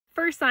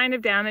first sign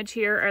of damage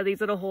here are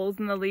these little holes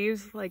in the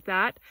leaves like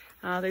that.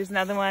 There's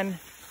another one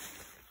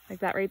like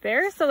that right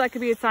there. So that could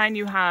be a sign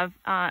you have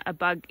a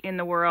bug in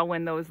the whorl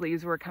when those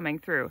leaves were coming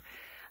through.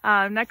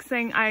 Next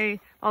thing I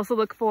also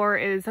look for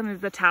is some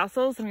of the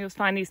tassels. Some of you'll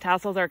find these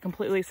tassels are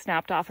completely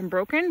snapped off and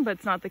broken, but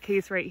it's not the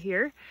case right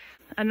here.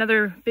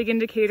 Another big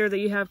indicator that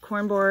you have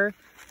corn borer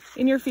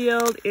in your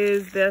field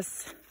is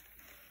this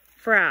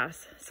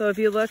frass. So if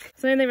you look,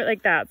 something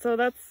like that. So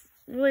that's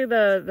really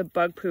the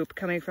bug poop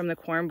coming from the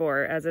corn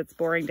borer as it's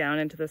boring down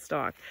into the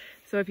stalk.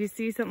 So if you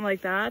see something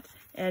like that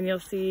and you'll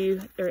see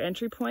their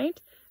entry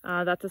point,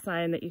 that's a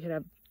sign that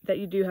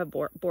you do have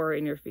borer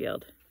in your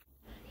field.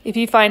 If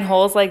you find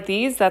holes like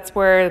these, that's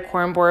where the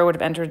corn borer would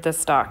have entered this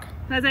stalk.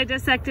 As I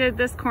dissected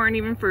this corn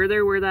even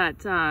further where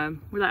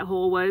that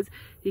hole was,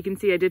 you can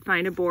see I did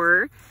find a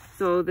borer.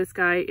 So this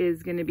guy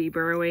is going to be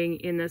burrowing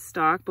in this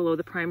stalk below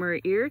the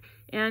primary ear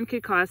and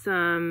could cause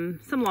some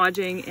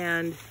lodging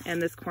and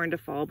this corn to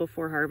fall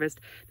before harvest.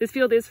 This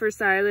field is for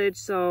silage,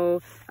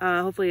 so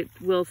hopefully it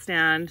will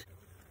stand.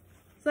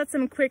 So that's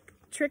some quick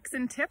tricks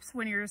and tips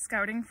when you're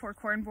scouting for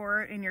corn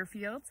borer in your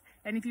fields.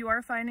 And if you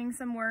are finding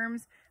some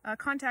worms,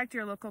 contact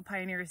your local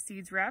Pioneer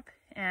Seeds rep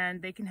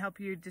and they can help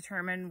you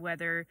determine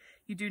whether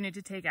you do need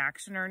to take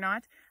action or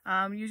not.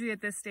 Usually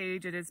at this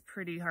stage it is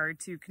pretty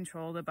hard to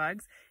control the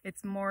bugs.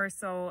 It's more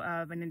so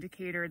of an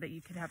indicator that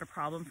you could have a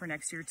problem for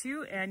next year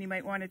too, and you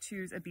might want to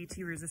choose a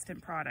BT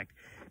resistant product.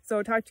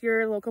 So talk to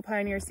your local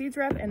Pioneer Seeds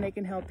rep and they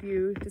can help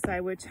you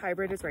decide which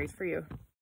hybrid is right for you.